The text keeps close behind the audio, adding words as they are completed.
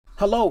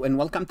Hello and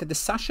welcome to this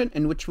session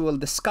in which we will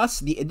discuss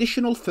the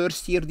additional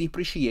first-year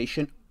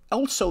depreciation,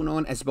 also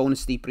known as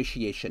bonus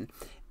depreciation.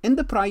 In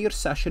the prior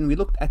session, we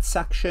looked at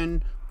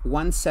Section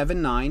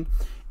 179,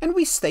 and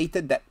we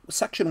stated that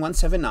Section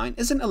 179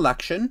 is an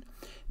election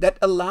that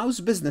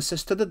allows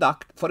businesses to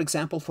deduct, for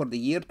example, for the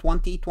year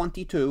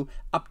 2022,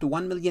 up to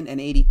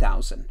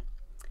 $1,080,000.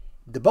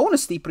 The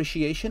bonus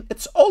depreciation,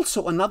 it's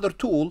also another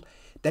tool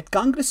that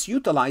Congress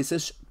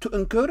utilizes to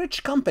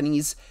encourage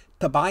companies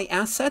to buy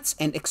assets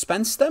and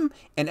expense them,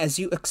 and as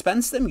you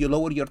expense them, you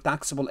lower your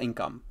taxable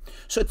income.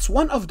 So it's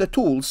one of the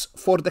tools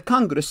for the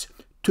Congress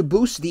to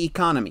boost the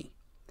economy.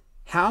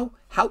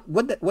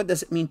 What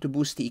does it mean to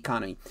boost the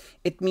economy?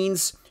 It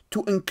means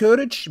to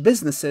encourage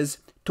businesses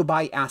to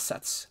buy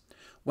assets.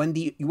 When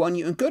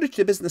you encourage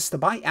the business to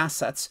buy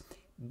assets,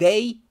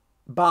 they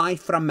buy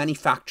from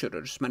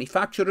manufacturers.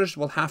 Manufacturers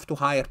will have to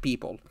hire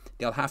people.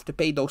 They'll have to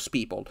pay those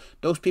people.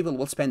 Those people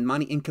will spend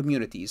money in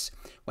communities.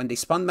 When they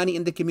spend money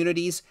in the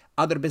communities,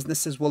 other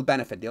businesses will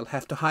benefit. They'll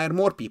have to hire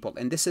more people.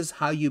 And this is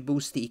how you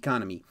boost the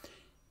economy.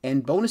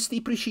 And bonus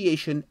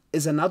depreciation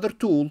is another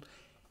tool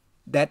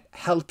that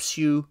helps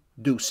you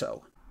do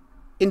so.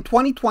 In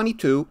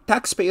 2022,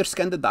 taxpayers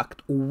can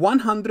deduct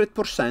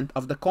 100%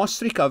 of the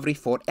cost recovery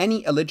for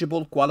any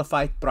eligible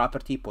qualified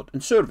property put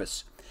in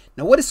service.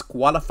 Now, what is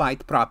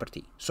qualified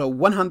property? So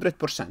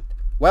 100%.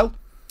 Well,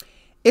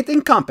 it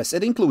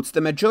includes the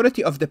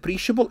majority of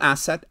depreciable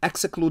asset,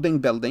 excluding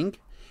building,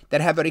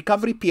 that have a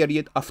recovery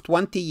period of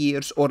 20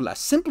 years or less.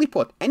 Simply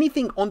put,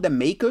 anything on the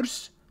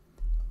makers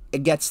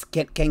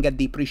can get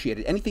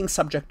depreciated. Anything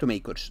subject to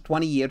makers,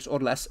 20 years or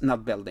less,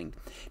 not building.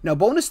 Now,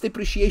 bonus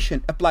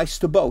depreciation applies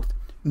to both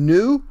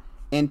new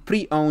and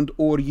pre-owned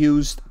or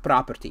used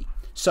property.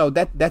 So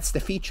that's the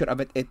feature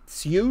of it.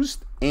 It's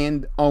used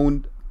and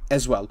owned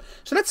as well.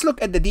 So let's look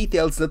at the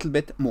details a little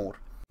bit more.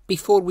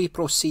 Before we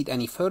proceed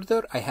any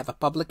further, I have a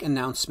public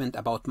announcement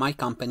about my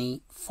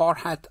company,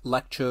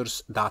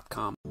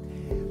 farhatlectures.com.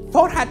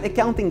 Farhat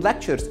Accounting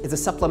Lectures is a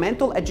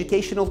supplemental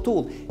educational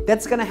tool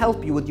that's going to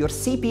help you with your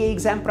CPA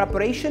exam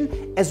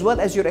preparation as well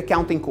as your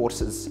accounting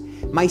courses.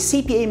 My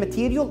CPA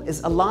material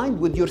is aligned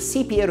with your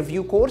CPA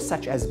review course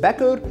such as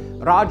Becker,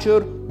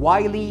 Roger,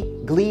 Wiley,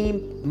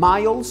 Gleam,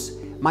 Miles.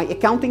 My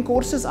accounting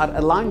courses are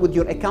aligned with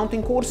your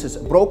accounting courses,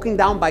 broken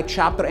down by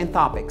chapter and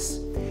topics.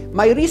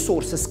 My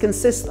resources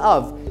consist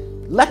of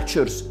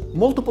lectures,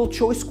 multiple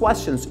choice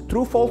questions,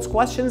 true-false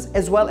questions,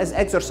 as well as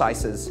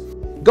exercises.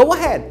 Go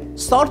ahead,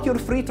 start your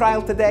free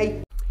trial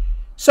today.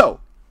 So,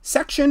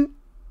 Section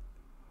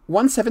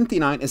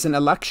 179 is an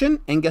election,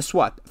 and guess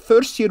what?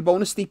 First-year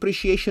bonus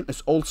depreciation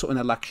is also an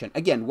election.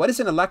 Again, what is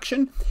an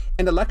election?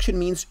 An election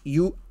means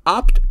you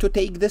opt to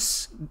take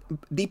this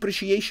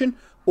depreciation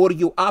or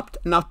you opt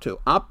not to.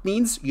 Opt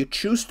means you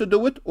choose to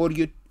do it or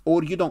you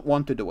don't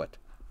want to do it.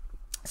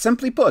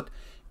 Simply put,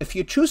 if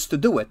you choose to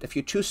do it, if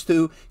you choose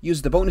to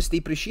use the bonus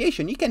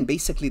depreciation, you can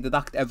basically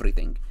deduct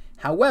everything.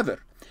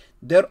 However,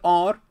 there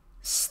are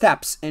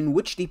steps in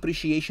which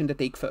depreciation to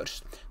take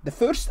first. The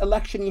first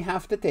election you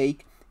have to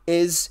take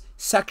is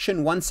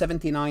Section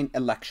 179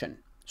 election.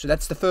 So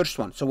that's the first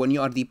one. So when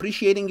you are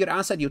depreciating your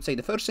asset, you'd say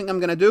the first thing I'm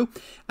going to do,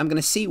 I'm going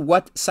to see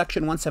what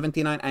Section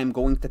 179 I am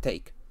going to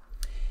take.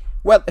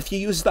 Well, if you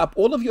used up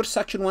all of your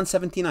Section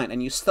 179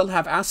 and you still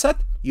have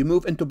asset, you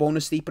move into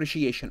bonus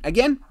depreciation.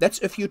 Again, that's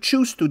if you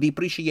choose to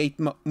depreciate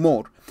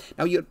more.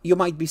 Now, you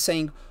might be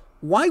saying,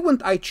 why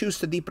wouldn't I choose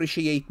to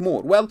depreciate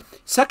more? Well,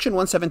 Section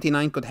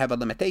 179 could have a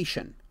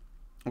limitation.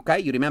 Okay,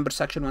 you remember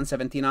Section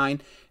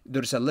 179,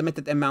 there's a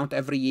limited amount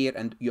every year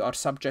and you are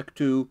subject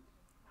to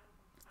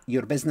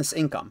your business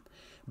income.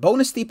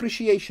 Bonus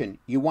depreciation,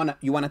 you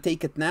wanna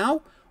take it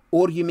now,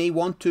 or you may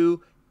want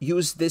to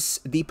use this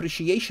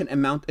depreciation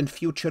amount in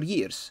future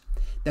years.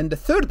 Then the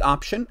third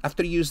option,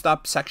 after you used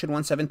up Section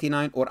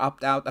 179 or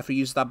opt out, after you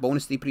used up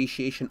bonus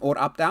depreciation or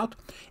opt out,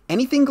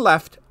 anything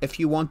left, if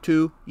you want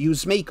to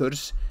use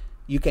makers,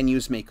 you can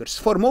use makers.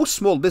 For most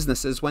small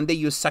businesses, when they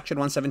use Section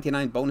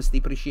 179 bonus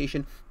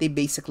depreciation, they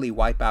basically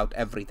wipe out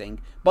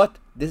everything. But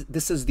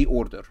this is the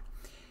order.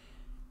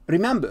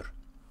 Remember,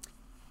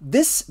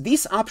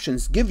 these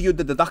options give you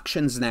the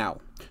deductions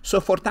now.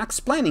 So for tax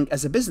planning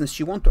as a business,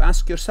 you want to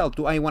ask yourself,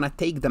 do I want to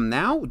take them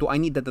now? Do I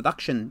need the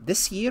deduction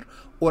this year?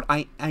 Or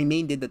I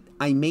may need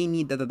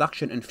the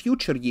deduction in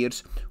future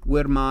years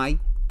where my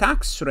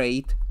tax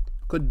rate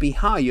could be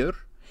higher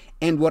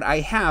and where I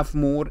have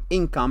more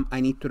income,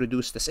 I need to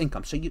reduce this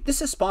income. So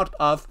this is part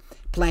of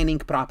planning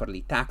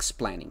properly, tax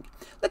planning.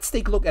 Let's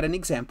take a look at an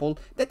example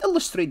that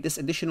illustrates this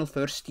additional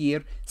first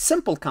year,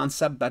 simple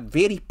concept, but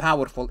very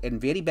powerful and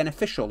very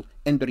beneficial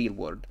in the real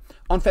world.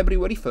 On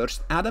February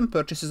 1st, Adam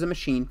purchases a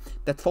machine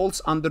that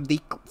falls under the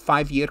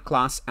 5-year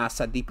class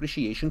asset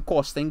depreciation,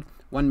 costing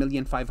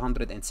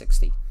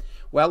 $1,560,000.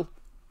 Well,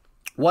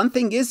 one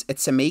thing is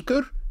it's a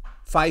maker,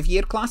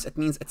 5-year class, it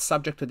means it's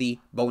subject to the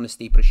bonus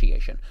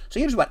depreciation. So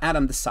here's what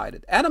Adam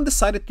decided. Adam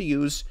decided to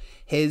use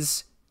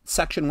his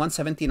Section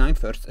 179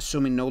 first,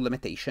 assuming no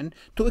limitation,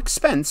 to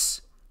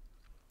expense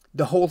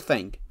the whole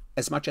thing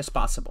as much as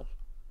possible.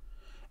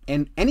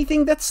 And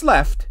anything that's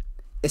left,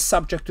 is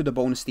subject to the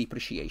bonus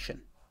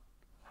depreciation.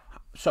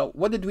 So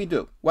what did we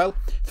do? Well,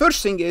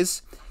 first thing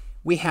is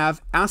we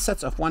have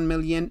assets of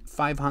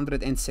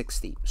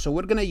 1,560,000. So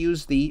we're going to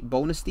use the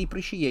bonus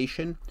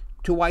depreciation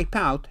to wipe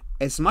out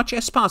as much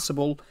as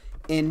possible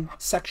in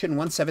section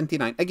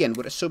 179. Again,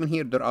 we're assuming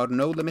here there are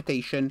no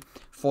limitation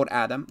for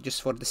Adam,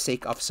 just for the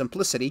sake of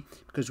simplicity,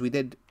 because we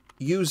did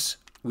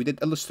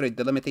illustrate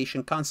the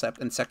limitation concept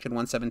in section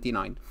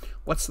 179.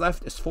 What's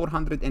left is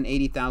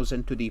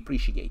 480,000 to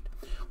depreciate.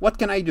 What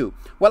can I do?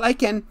 Well, I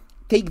can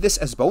take this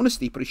as bonus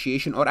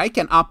depreciation, or I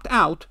can opt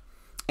out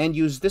and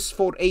use this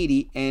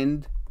 480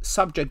 and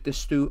subject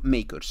this to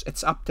makers.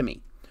 It's up to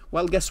me.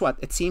 Well, guess what?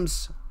 It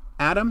seems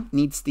Adam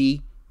needs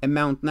the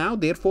amount now,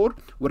 therefore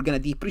we're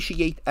going to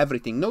depreciate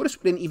everything.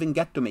 Notice we didn't even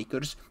get to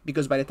makers,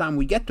 because by the time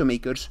we get to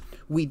makers,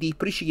 we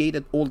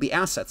depreciated all the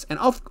assets. And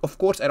of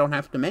course, I don't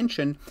have to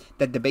mention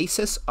that the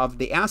basis of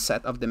the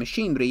asset of the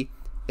machinery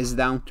is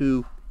down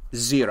to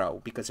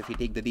 0, because if you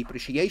take the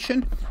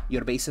depreciation,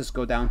 your basis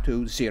go down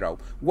to 0.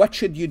 What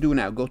should you do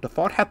now? Go to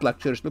Farhat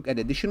lectures, look at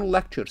additional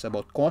lectures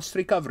about cost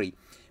recovery,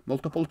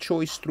 multiple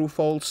choice, true,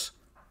 false.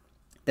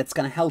 That's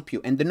going to help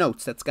you, and the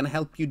notes that's going to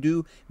help you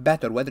do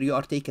better, whether you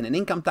are taking an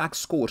income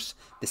tax course,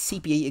 the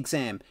CPA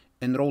exam,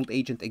 enrolled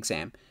agent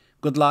exam.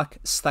 Good luck,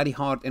 study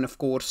hard, and of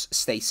course,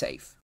 stay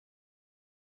safe.